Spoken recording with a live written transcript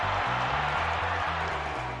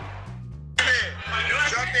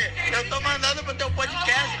eu tô mandando pro teu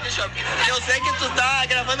podcast, bicho. Eu sei que tu tá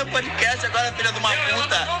gravando podcast agora, filha de uma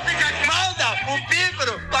puta. Manda o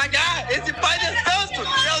Pífero pagar esse pai de santo.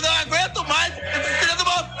 Eu não aguento mais esse filho de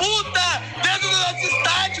uma puta dentro do nosso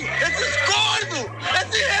estádio. Esses cornos,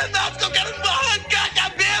 esse Renato que eu quero arrancar a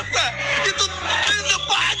cabeça. E tu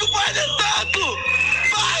paga o pai de santo.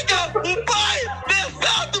 Paga o pai de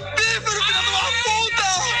santo, Pífero, filho de uma puta.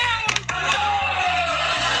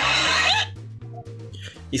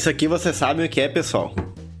 Isso aqui vocês sabem o que é, pessoal.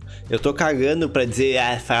 Eu tô cagando pra dizer,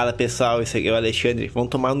 fala pessoal, isso aqui é o Alexandre. Vão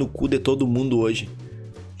tomar no cu de todo mundo hoje.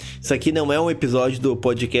 Isso aqui não é um episódio do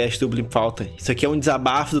podcast do Blim Falta. Isso aqui é um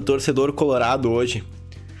desabafo do torcedor colorado hoje.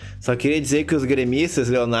 Só queria dizer que os gremistas,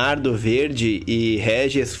 Leonardo, Verde e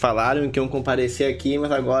Regis, falaram que iam comparecer aqui,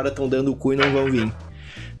 mas agora estão dando o cu e não vão vir.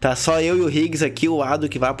 Tá só eu e o Higgs aqui, o Ado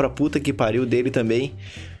que vai pra puta que pariu dele também.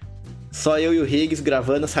 Só eu e o Higgs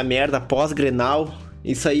gravando essa merda pós-Grenal.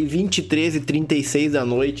 Isso aí, 23h36 da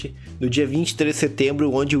noite, no dia 23 de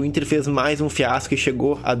setembro, onde o Inter fez mais um fiasco e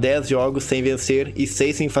chegou a 10 jogos sem vencer e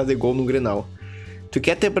 6 sem fazer gol no Grenal. Tu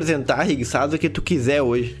quer te apresentar, Higgs? Sabe o que tu quiser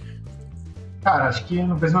hoje. Cara, acho que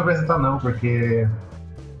não precisa me apresentar não, porque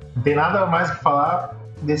não tem nada mais o que falar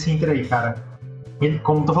desse Inter aí, cara. Ele,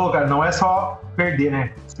 como tu falou, cara, não é só perder,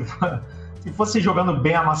 né? Se fosse jogando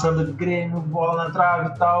bem, amassando o Grêmio, bola na trave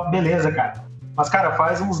e tal, beleza, cara. Mas, cara,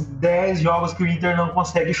 faz uns 10 jogos que o Inter não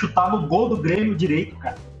consegue chutar no gol do Grêmio direito,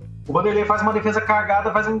 cara. O Vanderlei faz uma defesa cagada,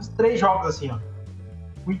 faz uns 3 jogos assim, ó.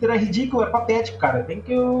 O Inter é ridículo, é patético, cara. Tem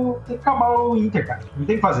que acabar o Inter, cara. Não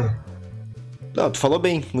tem o que fazer. Não, tu falou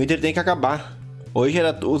bem, o Inter tem que acabar. Hoje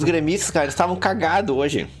os gremistas, cara, estavam cagados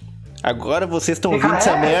hoje. Agora vocês estão ouvindo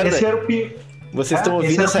essa merda. Vocês estão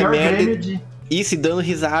ouvindo essa merda e se dando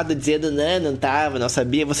risada, dizendo, não tava, não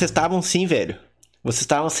sabia. Vocês estavam sim, velho. Vocês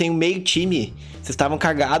estavam sem o meio time. Vocês estavam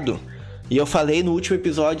cagados. E eu falei no último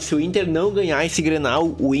episódio, se o Inter não ganhar esse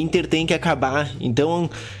Grenal, o Inter tem que acabar. Então,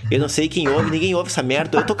 eu não sei quem ouve, ninguém ouve essa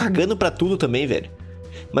merda. Eu tô cagando pra tudo também, velho.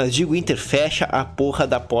 Mas digo, Inter, fecha a porra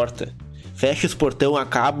da porta. Fecha os portão,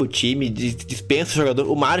 acaba o time, dispensa o jogador.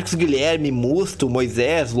 O Marcos Guilherme, Musto,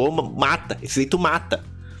 Moisés, Loma, mata. Esse aí tu mata.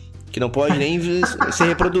 Que não pode nem se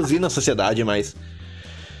reproduzir na sociedade mais.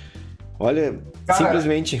 Olha, cara,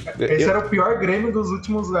 simplesmente... Esse era o pior Grêmio dos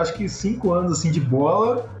últimos, acho que 5 anos, assim, de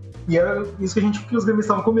bola. E era isso que os Grêmios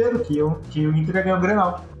estavam com medo, que o Inter ia ganhar o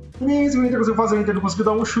Grenal. E nem isso que o Inter conseguiu fazer, o Inter não conseguiu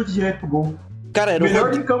dar um chute direto pro gol. Cara, era o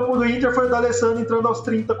melhor em campo do Inter foi o D'Alessandro entrando aos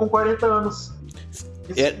 30 com 40 anos.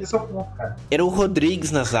 Esse é o ponto, cara. Era o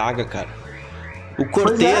Rodrigues na zaga, cara. O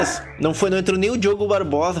Cortez, não entrou nem o Diogo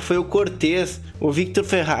Barbosa, foi o Cortez. O Victor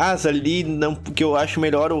Ferraz ali, não, que eu acho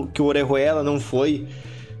melhor que o Orejuela, não foi.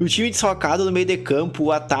 O time desfalcado no meio de campo,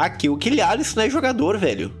 o ataque, o Quiliar, isso não é jogador,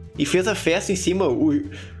 velho. E fez a festa em cima.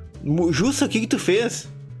 Justo, o que tu fez?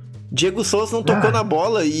 Diego Souza não tocou na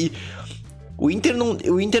bola e o Inter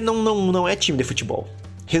não é time de futebol.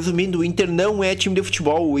 Resumindo, o Inter não é time de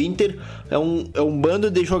futebol. O Inter é um bando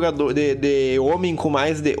de jogador, de homem com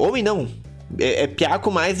mais de... Homem não, é piá com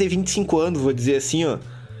mais de 25 anos, vou dizer assim, ó.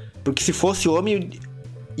 Porque se fosse homem,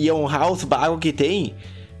 ia honrar os bagos que tem...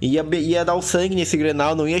 Ia dar o sangue nesse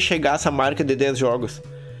Grenal, não ia chegar a essa marca de 10 jogos.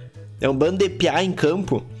 É um bando de piá em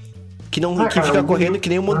campo que fica correndo que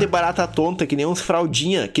nem um monte de barata tonta, que nem uns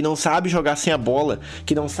fraldinha, que não sabe jogar sem a bola,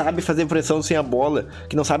 que não sabe fazer pressão sem a bola,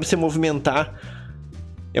 que não sabe se movimentar.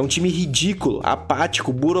 É um time ridículo,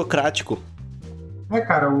 apático, burocrático.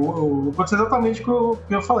 Cara, pode ser exatamente o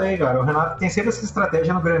que eu falei, cara. O Renato tem sempre essa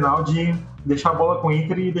estratégia no Grenal de deixar a bola com o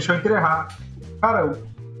Inter e deixar o Inter errar. Cara,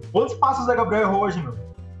 quantos passos o Zé Gabriel errou hoje, meu?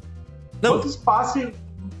 Não. Quantos passes,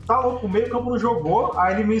 tá louco, o meio campo não jogou,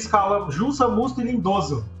 aí ele me escala Jussa, Musto e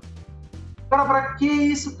Lindoso. Cara, pra que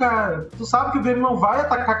isso, cara? Tu sabe que o Grêmio não vai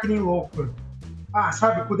atacar que nem louco.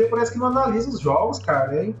 Sabe, o Kudê parece que não analisa os jogos,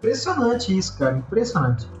 cara. É impressionante isso, cara,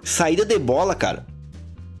 impressionante. Saída de bola, cara.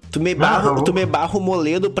 Tu me barra o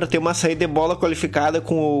Moledo pra ter uma saída de bola qualificada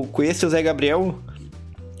com esse o Zé Gabriel.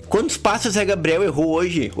 Quantos passes o Zé Gabriel errou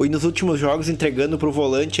hoje, ou nos últimos jogos, entregando pro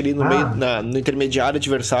volante ali no meio, no intermediário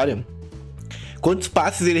adversário? Quantos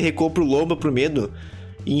passes ele recuou pro Lomba, pro Medo,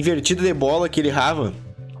 e invertida de bola que ele errava?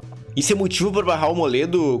 Isso é motivo pra barrar o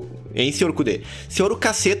Moledo, hein, senhor Kudê? Senhor o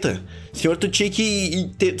caceta, senhor, tu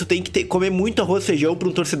tem que comer muito arroz e feijão pra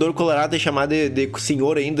um torcedor colorado e chamar de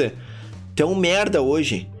senhor ainda. Tu é um merda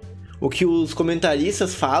hoje. O que os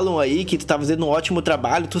comentaristas falam aí, que tu tá fazendo um ótimo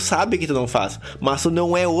trabalho, tu sabe que tu não faz. Mas tu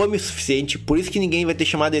não é homem o suficiente, por isso que ninguém vai te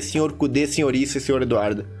chamar de senhor Kudê, senhorissa e senhor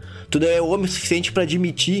Eduardo. Tu não é homem o suficiente pra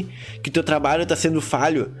admitir que teu trabalho tá sendo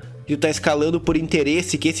falho, que tu tá escalando por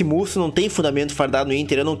interesse, que esse Musso não tem fundamento fardado no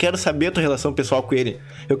Inter. Eu não quero saber a tua relação pessoal com ele.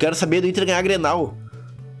 Eu quero saber do Inter ganhar Grenal.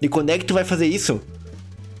 E quando é que tu vai fazer isso?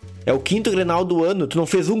 É o 5º Grenal do ano, tu não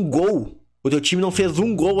fez um gol. O teu time não fez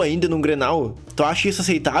um gol ainda num Grenal. Tu acha isso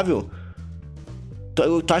aceitável?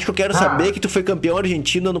 Tu acha que eu quero saber que tu foi campeão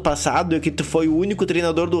argentino ano passado e que tu foi o único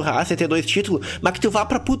treinador do Racing a ter 2 títulos? Mas que tu vá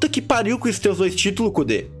pra puta que pariu com esses teus 2 títulos,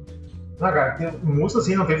 Kudê. Não, cara, o Musso,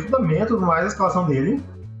 assim, não tem fundamento mais a escalação dele.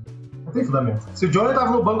 Não tem fundamento. Se o Johnny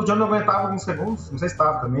tava no banco, o Johnny não aguentava alguns segundos. Não sei se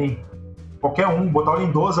tava também. Qualquer um, botar o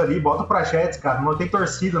Lindoso ali, bota o Prachetes, cara. Não tem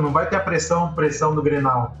torcida, não vai ter a pressão do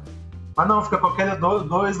Grenal. Mas não, fica com aqueles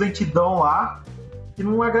 2 lentidão lá que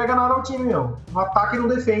não agrega nada ao time, meu. No ataque não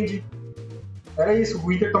defende. Era isso,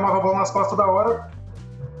 o Inter tomava a bola nas costas toda hora.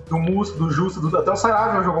 Do Musso, do Justo, até o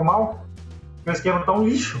Sarabia jogou mal. O esquema tá um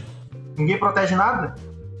lixo. Ninguém protege nada.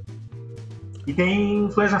 E tem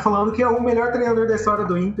influência falando que é o melhor treinador da história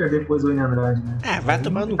do Inter depois do William Andrade, né? Vai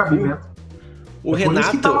tomar no cu. O Renato... Por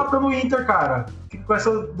isso que tá matando o Inter, cara. Com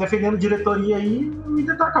essa defendendo diretoria aí, o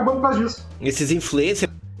Inter tá acabando por causa disso. Esses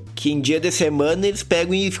influencers que em dia de semana eles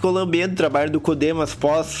pegam e ficam lambendo o trabalho do Kudê, mas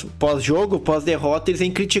pós-jogo, pós-derrota, eles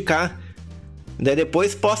vêm criticar. Daí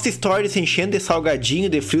depois posta stories enchendo de salgadinho,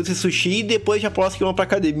 de frios e sushi e depois já posta que vão pra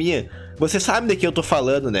academia. Você sabe de que eu tô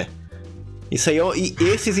falando, né? Isso aí, e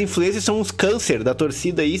esses influencers são os câncer da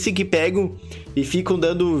torcida, isso que pegam e ficam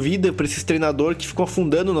dando vida pra esses treinadores que ficam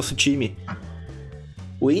afundando o nosso time.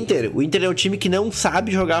 O Inter é um time que não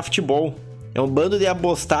sabe jogar futebol. É um bando de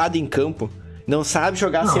abostado em campo. Não sabe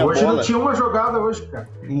jogar sem a bola. Hoje não tinha uma jogada hoje, cara.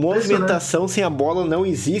 Movimentação sem a bola não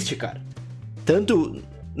existe, cara. Tanto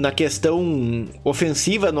na questão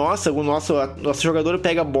ofensiva nossa, o nosso jogador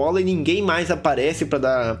pega a bola e ninguém mais aparece pra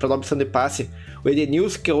dar opção de passe. O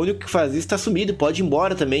Edenilson, que é o único que faz isso, tá sumido, pode ir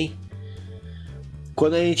embora também.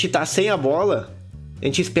 Quando a gente tá sem a bola, a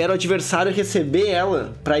gente espera o adversário receber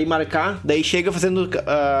ela pra ir marcar, daí chega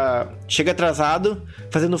atrasado,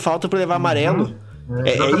 fazendo falta pra levar amarelo.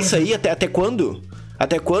 É isso aí, até quando?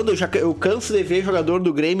 Até quando eu canso de ver jogador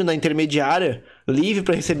do Grêmio na intermediária livre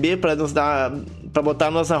pra receber, pra botar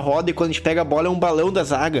nós na roda, e quando a gente pega a bola é um balão da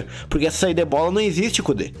zaga, porque essa saída de bola não existe,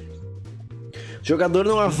 Kudê. O jogador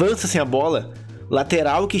não avança sem a bola.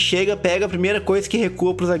 Lateral que chega, pega a primeira coisa que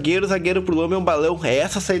recua pro zagueiro pro lombo é um balão. É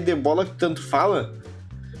essa saída de bola que tanto fala.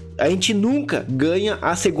 A gente nunca ganha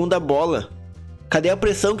a segunda bola. Cadê a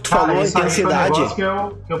pressão que tu falou, a intensidade? Foi um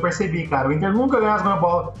negócio que eu percebi, cara. O Inter nunca ganha a segunda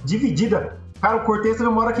bola dividida. Cara, o Cortez teve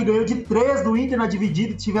uma hora que ganhou de 3 do Inter na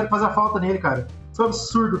dividida e tiveram que fazer a falta nele, cara. Isso é um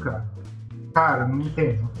absurdo, cara. Cara, não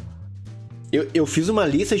entendo. Eu fiz uma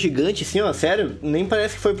lista gigante, assim, ó, sério, nem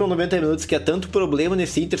parece que foi pra 90 minutos, que é tanto problema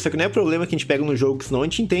nesse Inter, só que não é problema que a gente pega no jogo, senão a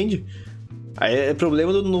gente entende. Aí é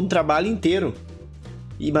problema num trabalho inteiro.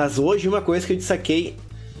 Mas hoje, uma coisa que eu destaquei,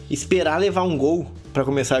 esperar levar um gol pra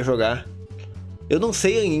começar a jogar. Eu não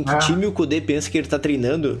sei em que time o Kudê pensa que ele tá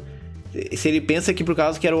treinando, se ele pensa que por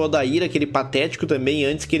causa que era o Odair, aquele patético também,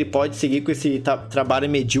 antes que ele pode seguir com esse trabalho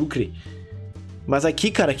medíocre. Mas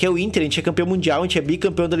aqui, cara, aqui é o Inter, a gente é campeão mundial, a gente é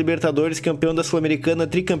bicampeão da Libertadores, campeão da Sul-Americana,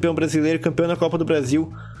 tricampeão brasileiro, campeão da Copa do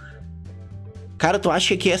Brasil. Cara, tu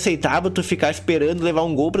acha que é aceitável tu ficar esperando levar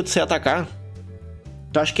um gol pra tu se atacar?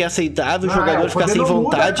 Tu acha que é aceitável o jogador ficar sem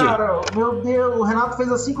vontade? Muda, cara. Meu Deus, o Renato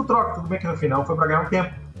fez as 5 trocas, tudo bem que no final foi pra ganhar um tempo.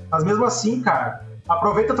 Mas mesmo assim, cara,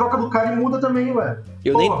 aproveita a troca do cara e muda também, velho.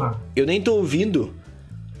 Eu nem tô ouvindo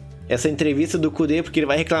essa entrevista do Kudê, porque ele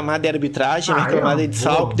vai reclamar de arbitragem, vai reclamar de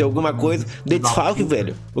desfalque, de alguma coisa. De desfalque,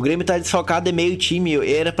 velho. O Grêmio tá desfalcado de meio time.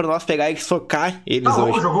 Era pra nós pegar e socar eles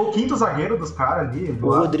hoje. Jogou o 5º zagueiro dos caras ali. O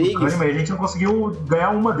Rodrigues. A gente não conseguiu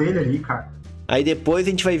ganhar uma dele ali, cara. Aí depois a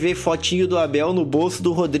gente vai ver fotinho do Abel no bolso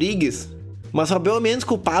do Rodrigues. Mas o Abel é menos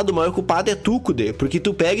culpado, o maior culpado é tu, Kudê. Porque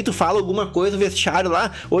tu pega e tu fala alguma coisa no vestiário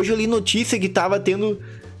lá. Hoje eu li notícia que tava tendo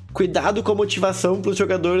cuidado com a motivação pros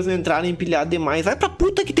jogadores não entrarem empilhados demais. Vai pra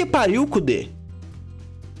puta que te pariu, Kudê.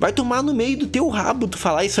 Vai tomar no meio do teu rabo tu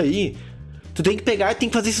falar isso aí. Tu tem que pegar e tem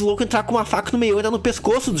que fazer esse louco entrar com uma faca no meio e entrar no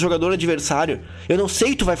pescoço do jogador adversário. Eu não sei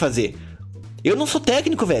o que tu vai fazer. Eu não sou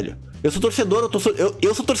técnico, velho. Eu sou torcedor,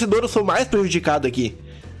 eu sou torcedor, eu sou mais prejudicado aqui.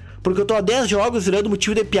 Porque eu tô há 10 jogos virando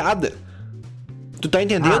motivo de piada. Tu tá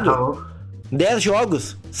entendendo? 10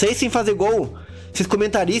 jogos, 6 sem fazer gol. Esses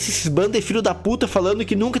comentaristas, esses bandos de filho da puta falando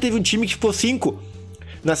que nunca teve um time que ficou 5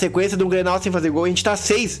 na sequência de um Grenal sem fazer gol. A gente tá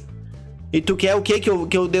 6. E tu quer o quê? Que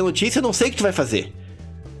eu dê notícia? Eu não sei o que tu vai fazer.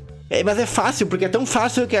 Mas é fácil, porque é tão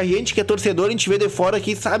fácil que a gente que é torcedor, a gente vê de fora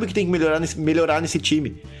aqui e sabe que tem que melhorar nesse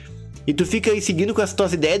time. E tu fica aí seguindo com as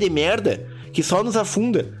tuas ideias de merda que só nos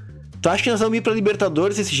afunda. Tu acha que nós vamos ir pra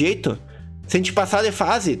Libertadores desse jeito? Se a gente passar de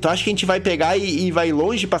fase, tu acha que a gente vai pegar e vai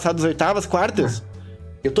longe, passar das oitavas, quartas?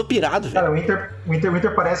 Eu tô pirado, velho. Cara, o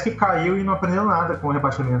Inter parece que caiu e não aprendeu nada com o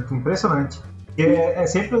rebaixamento. Impressionante. Porque é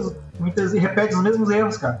sempre muitas repete os mesmos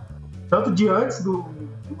erros, cara. Tanto de antes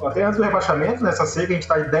até antes do rebaixamento, nessa seca a gente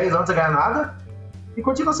tá de 10 anos sem ganhar nada, e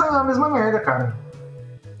continua sendo a mesma merda, cara.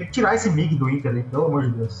 Tem que tirar esse MIG do Inter aí, pelo amor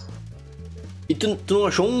de Deus. E tu não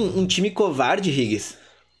achou um time covarde, Higgs?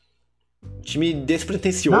 Time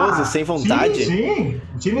despretensioso, sem vontade? Sim.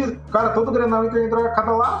 O time, cara, todo Grenal Inter entra a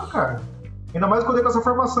cada lado, cara. Ainda mais quando é com essa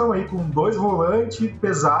formação aí, com 2 volantes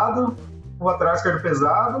pesado, um lateral esquerdo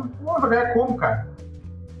pesado. Pô, vai ganhar como, cara?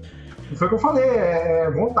 E foi o que eu falei,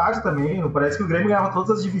 é vontade também. Parece que o Grêmio ganhava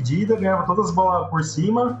todas as divididas, ganhava todas as bolas por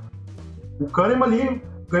cima. O Kahneman ali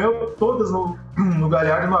ganhou todas no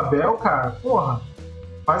Galhardo e no Abel, cara. Porra,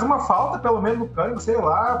 faz uma falta pelo menos no Kahneman, sei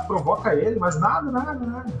lá, provoca ele, mas nada.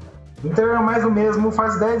 O Inter é mais o mesmo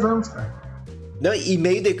faz 10 anos, cara. Não, e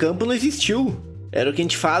meio de campo não existiu. Era o que a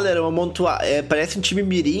gente fala, era uma parece um time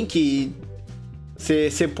mirim que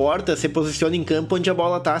se porta, se posiciona em campo onde a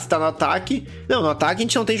bola tá. Se tá no ataque... Não, no ataque a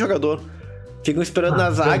gente não tem jogador. Ficam esperando na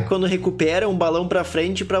zaga, quando recupera um balão pra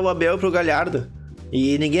frente pra o Abel e pro Galhardo.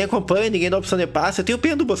 E ninguém acompanha, ninguém dá opção de passe. Eu tenho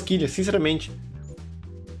pena do Bosquilha, sinceramente.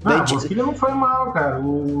 O Bosquilha não foi mal, cara.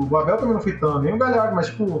 O Abel também não foi tão, nem o Galhardo, mas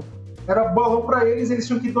tipo... Era balão pra eles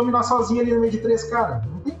tinham que dominar sozinho ali no meio de 3 caras.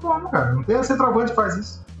 Não tem como, cara. Não tem centroavante que faz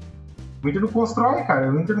isso. O Inter não constrói,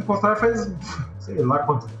 cara. O Inter não constrói faz... Sei lá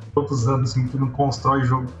quantos anos assim, que não constrói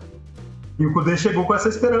jogo. E o Kudê chegou com essa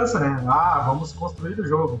esperança, né? Vamos construir o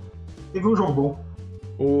jogo. Teve um jogo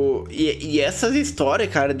bom. E essas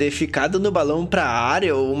histórias, cara, de ficar dando balão pra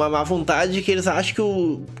área, uma má vontade que eles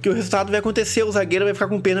acham que o resultado vai acontecer, o zagueiro vai ficar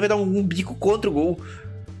com pena, vai dar um bico contra o gol.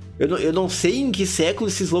 Eu não sei em que século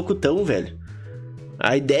esses loucos tão, velho.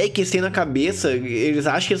 A ideia que eles têm na cabeça, eles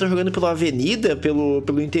acham que eles estão jogando pela Avenida,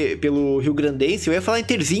 pelo Rio Grandense. Eu ia falar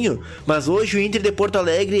Interzinho, mas hoje o Inter de Porto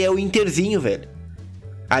Alegre é o Interzinho, velho.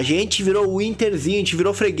 A gente virou o Interzinho, a gente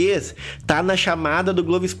virou freguês. Tá na chamada do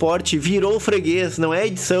Globo Esporte, virou freguês. Não é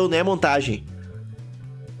edição, não é montagem.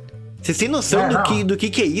 Vocês têm noção do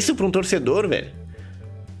que é isso pra um torcedor, velho?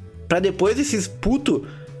 Pra depois esses putos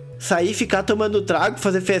sair, ficar tomando trago,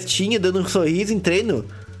 fazer festinha, dando um sorriso em treino.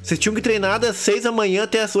 Vocês tinham que treinar das 6 da manhã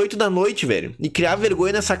até as 8 da noite, velho. E criar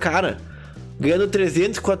vergonha nessa cara. Ganhando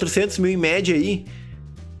 300, 400 mil em média aí.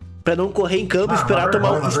 Pra não correr em campo e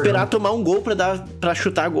esperar tomar um gol pra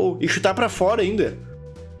chutar gol. E chutar pra fora ainda.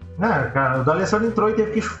 Cara, o D'Alessandro entrou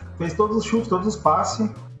e fez todos os chutes, todos os passes.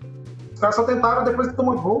 Os caras só tentaram depois que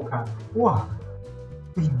tomou gol, cara. Porra.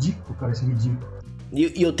 Ridículo, cara, esse ridículo.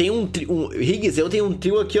 E eu tenho Higgs, eu tenho um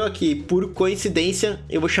trio aqui, ó, que por coincidência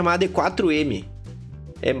eu vou chamar de 4M.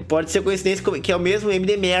 Pode ser coincidência que é o mesmo M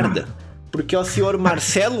de merda. Porque é o senhor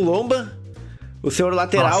Marcelo Lomba, o senhor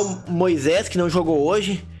lateral Moisés, que não jogou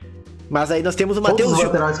hoje. Mas aí nós temos o Matheus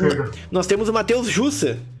Nós temos o Matheus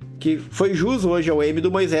Jussa, que foi Jus hoje, é o M do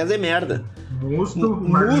Moisés é merda.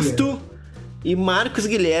 Musto e Marcos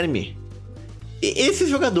Guilherme. Esses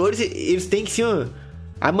jogadores, eles têm que ser...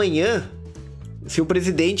 Amanhã... Se o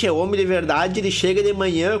presidente é homem de verdade, ele chega de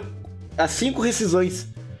manhã a 5 rescisões.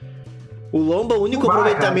 O Lomba, o único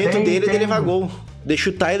aproveitamento dele é de levar gol. De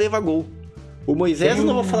chutar e levar gol. O Moisés eu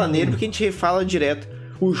não vou falar nele porque a gente fala direto.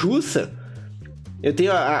 O Jussa, eu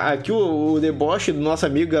tenho aqui o deboche do nosso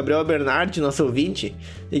amigo Gabriel Bernardi, nosso ouvinte,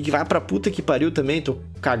 e que vai pra puta que pariu também, tô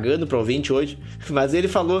cagando pra ouvinte hoje. Mas ele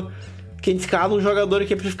falou que a gente escala um jogador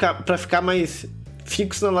aqui pra ficar mais...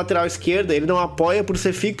 fixo na lateral esquerda, ele não apoia por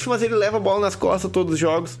ser fixo, mas ele leva a bola nas costas todos os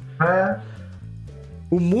jogos.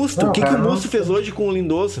 O Musto, o que o Musto fez hoje com o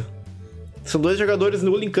Lindoso? São 2 jogadores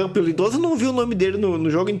nulos em campo, e o Lindoso não viu o nome dele no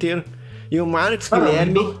jogo inteiro. E o Marcos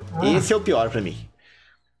Guilherme, esse é o pior pra mim.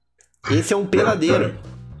 Esse é um peladeiro.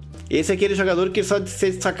 Esse é aquele jogador que só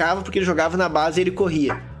se destacava porque ele jogava na base e ele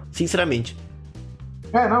corria, sinceramente.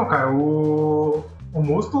 Cara, o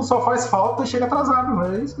Musto só faz falta e chega atrasado,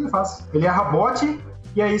 mas é isso que ele faz. Ele erra bote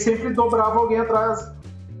e aí sempre dobrava alguém atrás.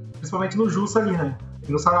 Principalmente no Jussa ali, né?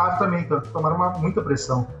 E no Sarabia também, então tomaram muita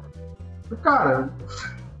pressão. Cara,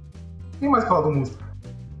 não tem mais que falar do Musto.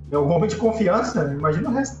 É o homem de confiança, imagina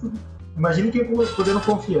o resto. Imagina quem poder não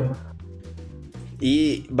confia, né?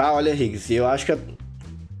 E, olha, Higgs, eu acho que...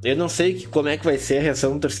 Eu não sei como é que vai ser a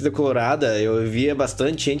reação da torcida colorada. Eu via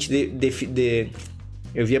bastante gente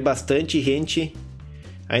eu via bastante gente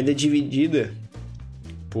ainda dividida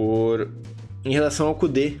em relação ao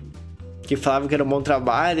Kudê, que falava que era um bom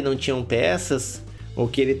trabalho, não tinham peças, ou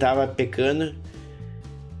que ele tava pecando.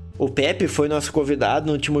 O Pepe foi nosso convidado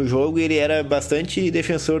no último jogo e ele era bastante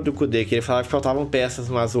defensor do Kudê, que ele falava que faltavam peças,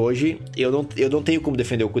 mas hoje eu não tenho como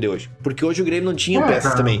defender o Kudê hoje, porque hoje o Grêmio não tinha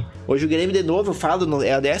peças também. Hoje o Grêmio, de novo, eu falo,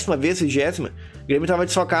 é a 10ª vez, 20ª, o Grêmio tava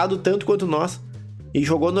desfocado tanto quanto nós, e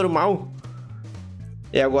jogou normal.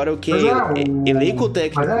 É agora o que? Mas Elenco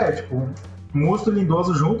técnico. Mas tipo, Musto e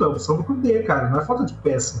Lindoso junto é a opção do Cudê, cara. Não é falta de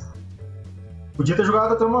peça. Podia ter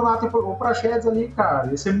jogado até o Monato ou o Praxedes ali, cara.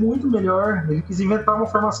 Ia ser muito melhor. Ele quis inventar uma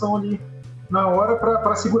formação ali na hora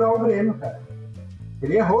pra segurar o Grêmio, cara.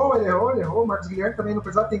 Ele errou. O Marcos Guilherme também não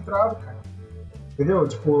precisava ter entrado, cara. Entendeu?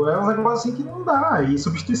 Tipo, é um negócio assim que não dá. E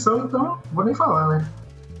substituição, então, não vou nem falar, né?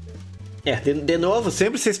 De novo,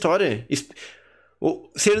 sempre essa história.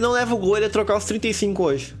 Se ele não leva o gol, ele ia trocar os 35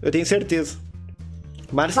 hoje. Eu tenho certeza.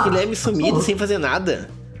 Marcos Guilherme sumido, sem fazer nada.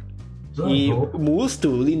 E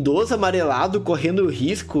Musto, Lindoso amarelado, correndo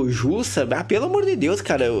risco, Jussa. Pelo amor de Deus,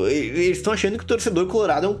 cara. Eles estão achando que o torcedor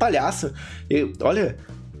colorado é um palhaço. Olha,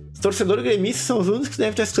 os torcedores gremistas são os únicos que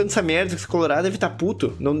devem estar escutando essa merda. Que o colorado deve estar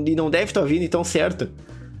puto. E não deve estar ouvindo tão certo.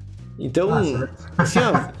 Então, assim,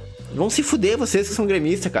 ó, vão se fuder vocês que são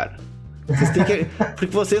gremistas, cara. Vocês têm que. Porque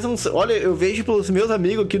vocês não. Olha, eu vejo pelos meus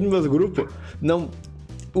amigos aqui nos meus grupos.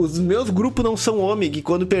 Os meus grupos não são homens que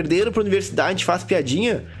quando perderam pra universidade faz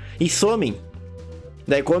piadinha e somem.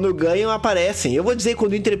 Daí quando ganham, aparecem. Eu vou dizer,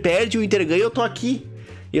 quando o Inter perde, o Inter ganha, eu tô aqui.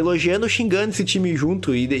 Elogiando, xingando esse time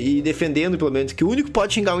junto e defendendo, pelo menos. Que o único que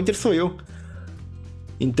pode xingar o Inter sou eu.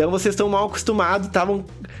 Então vocês estão mal acostumados.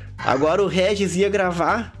 Agora o Regis ia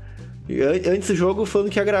gravar. Antes do jogo falando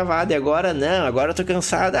que ia gravar. E agora não, agora eu tô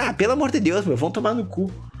cansado. Pelo amor de Deus, meu, vão tomar no cu.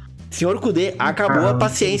 Senhor Cudê, acabou a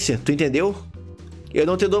paciência. Tu entendeu? Eu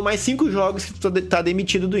não te dou mais 5 jogos que tu tá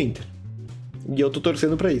demitido do Inter. E eu tô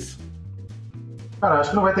torcendo pra isso. Cara,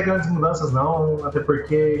 acho que não vai ter grandes mudanças, não. Até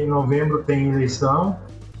porque em novembro tem eleição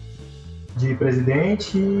de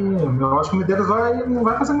presidente. Eu acho que o Medeiros não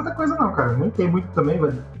vai fazer muita coisa, não, cara. Nem tem muito também,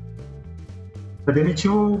 vai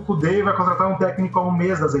demitir o Cudê e vai contratar um técnico há um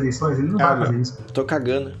mês das eleições. Ele não vai fazer isso. Tô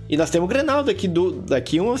cagando. E nós temos o Grenal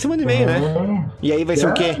daqui uma semana e meia, né? E aí vai ser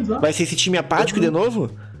o quê? Exato. Vai ser esse time apático de novo?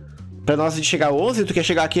 Pra nós de chegar a 11, tu quer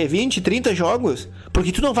chegar aqui a 20, 30 jogos?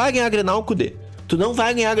 Porque tu não vai ganhar Grenal, Cudê. Tu não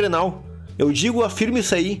vai ganhar Grenal. Eu digo, afirmo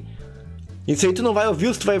isso aí. Isso aí tu não vai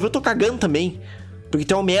ouvir, se tu vai ver, eu tô cagando também. Porque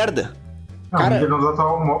tu é um merda. Não, cara,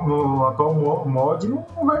 no atual mod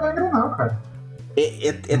não vai ganhar Grenal, cara.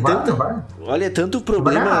 Olha, é tanto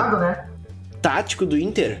problema nada, né? tático do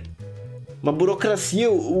Inter. Uma burocracia.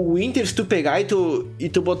 O Inter, se tu pegar e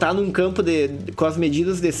tu botar num campo com as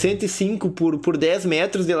medidas de 105 por 10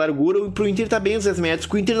 metros de largura, pro Inter tá bem os 10 metros.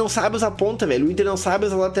 Porque o Inter não sabe usar ponta, velho. O Inter não sabe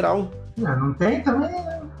usar lateral. Não tem também,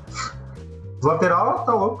 né? Os lateral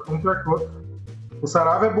tá louco, um pior que o outro. O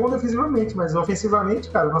Saraiva é bom defensivamente, mas ofensivamente,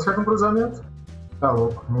 cara, não acerta um cruzamento. Tá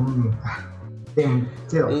louco. Não tem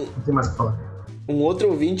mais o que falar. Um outro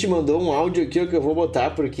ouvinte mandou um áudio aqui que eu vou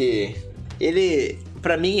botar, porque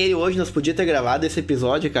pra mim, ele hoje nós podia ter gravado esse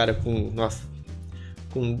episódio, cara,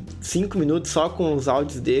 com 5 minutos só com os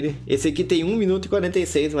áudios dele. Esse aqui tem 1 minuto e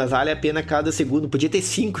 46, mas vale a pena cada segundo. Podia ter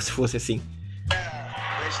 5 se fosse assim.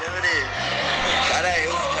 Alexandre, os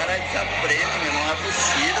caras desaprendem, meu, não é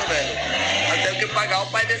possível, velho. Nós temos que pagar o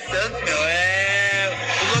pai de santo, meu.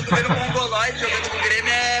 O louco vendo mongoloide jogando com o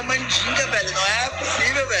Grêmio é mandinga, velho. Não é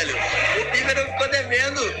possível, velho. O Pífero ficou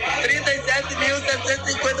devendo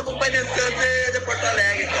 37.750 pro pai de santo de Porto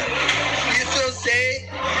Alegre, cara. Isso eu sei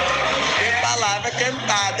em palavra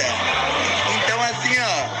cantada. Então, assim,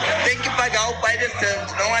 ó, tem que pagar o pai de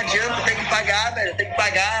santo. Não adianta, tem que pagar, velho. Tem que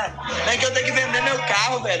pagar. Não é que eu tenho que vender meu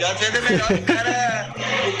carro, velho. Às vezes é melhor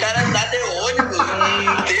o cara andar de ônibus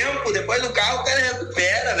um tempo, depois do carro o cara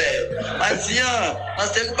recupera, velho. Mas assim, ó,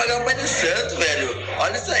 nós temos que pagar o pai de santo, velho.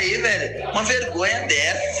 Olha isso aí, velho. Uma vergonha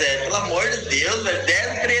dessa, velho. Pelo amor de Deus, velho.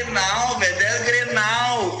 10 Grenal, velho. 10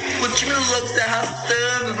 Grenal. O time dos loucos se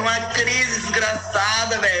arrastando numa crise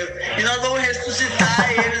desgraçada, velho. E nós vamos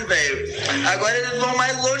ressuscitar eles, velho. Agora eles vão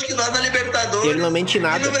mais longe que nós na Libertadores. Ele não mente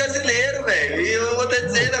nada. E no Brasileiro, velho. E eu vou te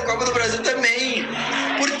dizer, na Copa do Brasil também.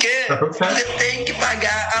 Por quê? Você tem que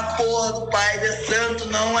pagar a porra do pai de santo.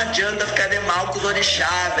 Não adianta ficar de mal com os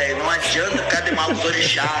orixá, velho. Não adianta ficar de mal com os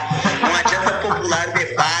orixá. Não adianta popular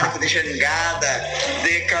de barco, de jangada,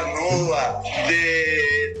 de canoa,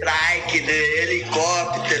 de trike, de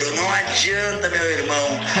helicóptero. Não adianta, meu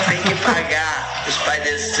irmão. Tem que pagar os pais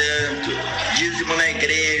de santo. Dízimo na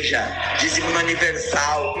igreja, dízimo no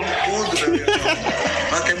Universal, tudo, meu irmão.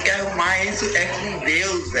 Nós temos que arrumar isso, é com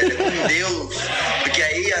Deus, velho, é com Deus. Porque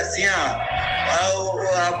aí, assim, ó,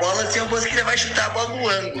 a bola, assim, eu penso que ele vai chutar a bola no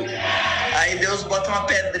ângulo. Aí Deus bota uma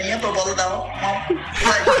pedrinha pra bola dar uma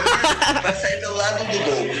puladinha pra sair pelo lado do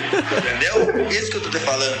gol. Entendeu? Isso que eu tô te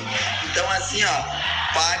falando. Então, assim, ó,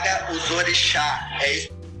 paga os orixá. É isso.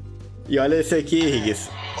 E olha esse aqui, Riggs.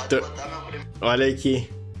 Pode botar meu primeiro. Olha aqui.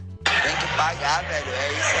 Tem que pagar, velho.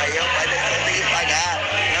 É isso aí, o pai da gente tem que pagar.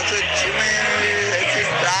 Nosso time se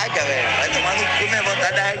estraga praga, velho. Vai tomar no cu, minha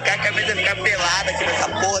vontade de arrancar a camisa e ficar pelada aqui nessa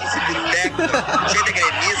porra desse boteco, cheio de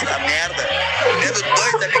gremista, essa merda. Tendo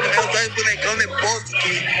dois amigos meus, dois bonecão de posto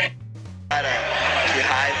aqui. Cara, que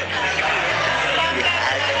raiva, velho.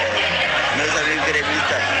 Meus amigos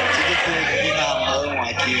gremistas, tudo com o cu na mão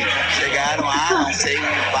aqui. Chegaram, sei, o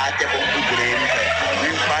empate é bom pro Grêmio, velho. O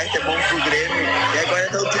empate é bom pro Grêmio. E agora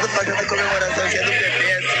estão tudo fazendo a comemoração cheia do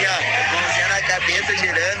PP, assim, ó. Mãozinha na cabeça,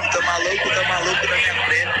 girando. Tô maluco na minha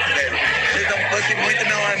frente, velho. Se não fosse muito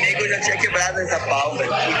meu amigo, eu já tinha quebrado essa pau, velho.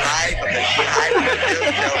 Que raiva, velho. Que raiva, meu Deus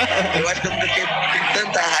do céu. Eu acho que eu nunca fiquei com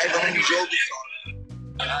tanta raiva num jogo só.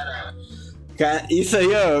 Cara, isso aí,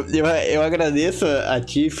 ó, eu agradeço a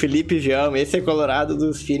ti, Felipe João, esse é colorado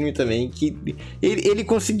dos filmes também, que ele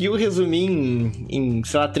conseguiu resumir em,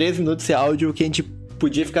 sei lá, 3 minutos esse áudio que a gente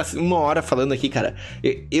podia ficar 1 hora falando aqui, cara.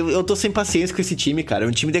 Eu tô sem paciência com esse time, cara, é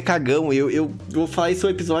um time de cagão, eu vou falar isso o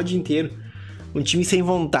episódio inteiro. Um time sem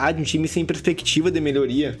vontade, um time sem perspectiva de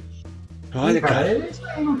melhoria. Olha, cara. Isso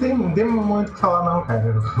aí não tem muito o que falar, não,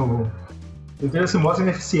 cara. O Inter se mostra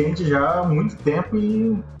ineficiente já há muito tempo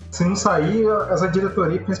e se não sair, essa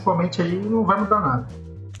diretoria, principalmente aí, não vai mudar nada.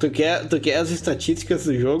 Tu quer as estatísticas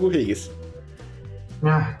do jogo, Riggs?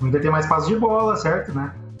 Ainda tem mais passos de bola, certo,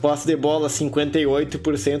 né? Posse de bola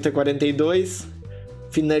 58% a 42%.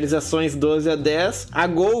 Finalizações 12-10. A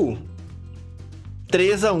gol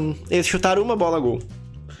 3-1. Eles chutaram uma bola a gol.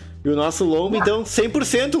 E o nosso Lombo, então,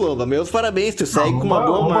 100% Lomba. Meus parabéns, tu segue com uma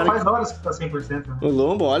boa marca. Faz horas que tá 100%. Né? O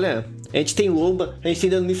Lombo, olha, a gente tem Lomba, a gente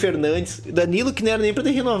tem Danilo Fernandes, Danilo que não era nem pra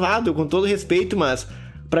ter renovado, com todo respeito, mas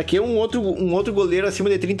pra que um outro goleiro acima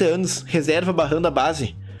de 30 anos, reserva barrando a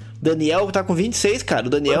base? Daniel tá com 26, cara. O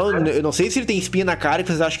Daniel, eu não sei se ele tem espinha na cara, que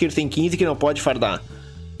vocês acham que ele tem 15 que não pode fardar.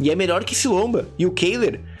 E é melhor que esse Lomba. E o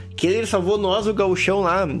Kehler salvou nós, o gauchão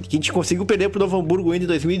lá, que a gente conseguiu perder pro Novo Hamburgo ainda em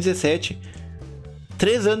 2017.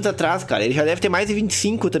 3 anos atrás, cara. Ele já deve ter mais de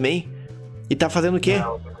 25 também. E tá fazendo o quê?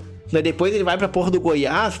 Não. Depois ele vai pra porra do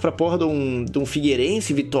Goiás, pra porra de um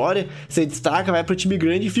Figueirense, Vitória, se destaca, vai pro time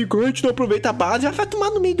grande e fica, a gente não aproveita a base, vai tomar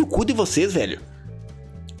no meio do cu de vocês, velho.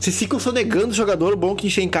 Vocês ficam sonegando o jogador bom que a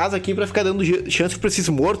gente tem em casa aqui pra ficar dando chance pra esses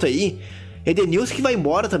mortos aí. Edenilson que vai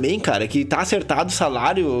embora também, cara, que tá acertado o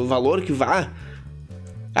salário, o valor que vá.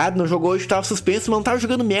 Não jogou hoje, tava suspenso, mas não tava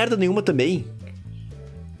jogando merda nenhuma também.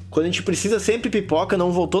 Quando a gente precisa sempre pipoca,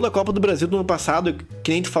 não voltou da Copa do Brasil do ano passado,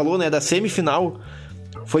 que nem tu falou, né, da semifinal.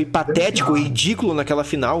 Foi patético, ridículo naquela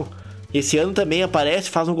final. Esse ano também aparece,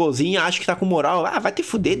 faz um golzinho, acha que tá com moral. Vai te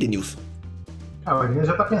fuder, Denilson. O Edinho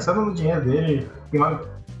já tá pensando no dinheiro dele.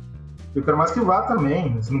 Eu quero mais que vá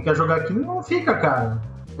também. Se não quer jogar aqui, não fica, cara.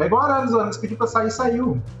 É igual o Arangues. O Arangues pediu pra sair,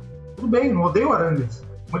 saiu. Tudo bem, não odeio o Arangues.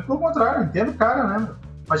 Muito pelo contrário, entendo o cara, né?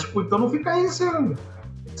 Mas, tipo, então não fica aí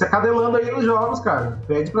você cadelando aí nos jogos, cara.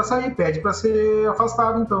 Pede pra sair, pede pra ser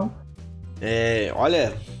afastado, então.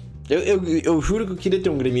 Olha, eu juro que eu queria ter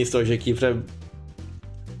um gremista hoje aqui pra...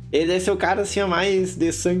 Ele deve ser o cara, assim, mais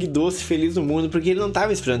de sangue doce, feliz do mundo, porque ele não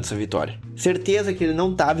tava esperando essa vitória. Certeza que ele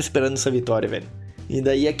não tava esperando essa vitória, velho. E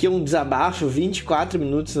daí aqui um desabafo, 24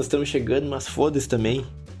 minutos nós estamos chegando, mas foda-se também.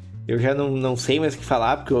 Eu já não sei mais o que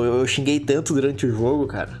falar, porque eu xinguei tanto durante o jogo,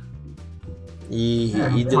 cara. E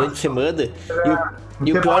durante a semana...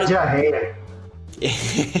 E o pior...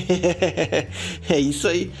 É isso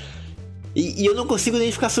aí. E eu não consigo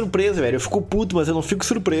nem ficar surpreso, velho. Eu fico puto, mas eu não fico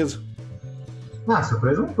surpreso.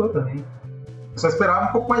 Surpreso não tô também. Eu só esperava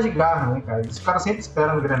um pouco mais de garra, né, cara? Isso o cara sempre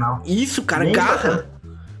espera no Grenal. Isso, cara, nem garra.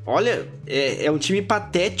 Olha, é um time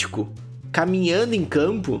patético. Caminhando em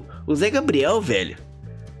campo. O Zé Gabriel, velho.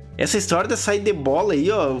 Essa história da saída de bola aí,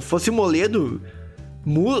 ó. Fosse o Moledo...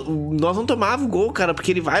 Nós não tomava o gol, cara, porque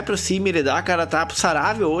ele vai pra cima, ele dá a cara tá pro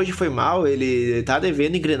Saravia hoje, foi mal, ele tá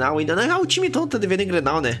devendo em Grenal ainda. Não, o time todo tá devendo em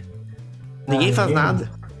Grenal, né? Ninguém faz nada.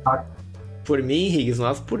 Por mim, Riggs,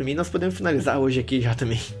 nós podemos finalizar hoje aqui já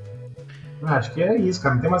também. Acho que é isso,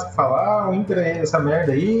 cara, não tem mais o que falar, o Inter é essa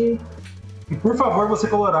merda aí. E por favor, você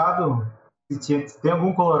colorado, se tem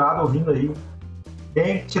algum colorado ouvindo aí,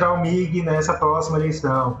 tem que tirar o MIG nessa próxima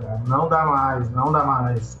eleição, cara. Não dá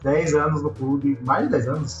mais. 10 anos no clube, mais de 10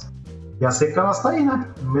 anos. E a seca nós tá aí, né?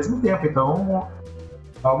 No mesmo tempo. Então,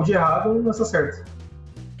 algo de errado não está certo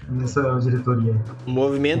nessa diretoria.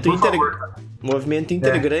 Movimento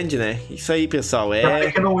Inter grande, né? Isso aí, pessoal. É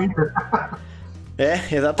pequeno Inter.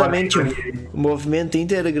 Exatamente. O movimento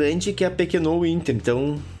Inter grande que apequenou o Inter.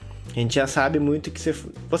 Então, a gente já sabe muito que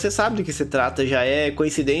você sabe do que se trata. Já é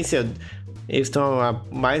coincidência. Eles estão há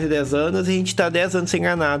mais de 10 anos e a gente tá 10 anos sem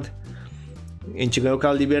ganhar nada. A gente ganhou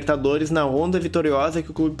aquela Libertadores na onda vitoriosa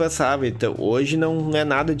que o clube passava. Então hoje não é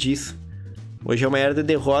nada disso. Hoje é uma era de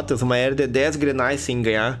derrotas, uma era de 10 grenais sem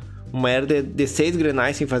ganhar. Uma era de 6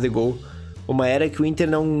 Grenais sem fazer gol. Uma era que o Inter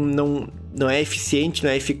não é eficiente, não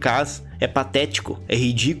é eficaz, é patético, é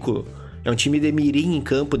ridículo. É um time de mirim em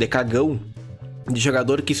campo, de cagão, de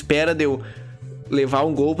jogador que espera de eu levar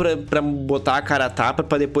um gol pra botar a cara a tapa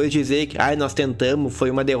pra depois dizer que nós tentamos,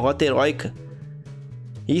 foi uma derrota heróica.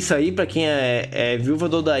 Isso aí, pra quem é viúva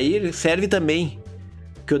do Odair, serve também.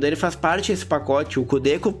 Porque o Odair faz parte desse pacote. O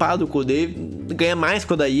Kudê é culpado, o Kudê ganha mais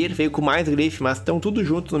que o Odair, veio com mais grife, mas estão tudo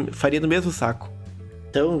junto, faria no mesmo saco.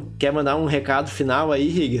 Então, quer mandar um recado final aí,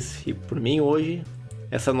 Higgs? E por mim, hoje,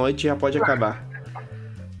 essa noite já pode acabar.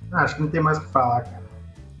 Acho que não tem mais o que falar, cara.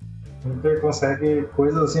 O Inter consegue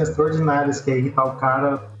coisas assim extraordinárias, que é irritar o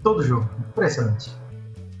cara todo jogo. Impressionante.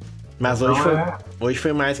 Mas então, hoje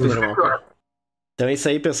foi mais que normal. Então é isso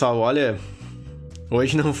aí, pessoal. Olha,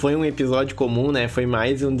 hoje não foi um episódio comum, né? Foi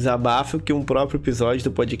mais um desabafo que um próprio episódio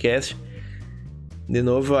do podcast. De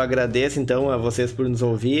novo, eu agradeço então a vocês por nos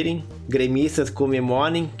ouvirem. Gremistas,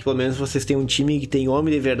 comemorem, que pelo menos vocês têm um time que tem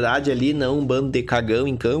homem de verdade ali, não um bando de cagão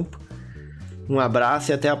em campo. Um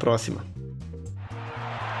abraço e até a próxima.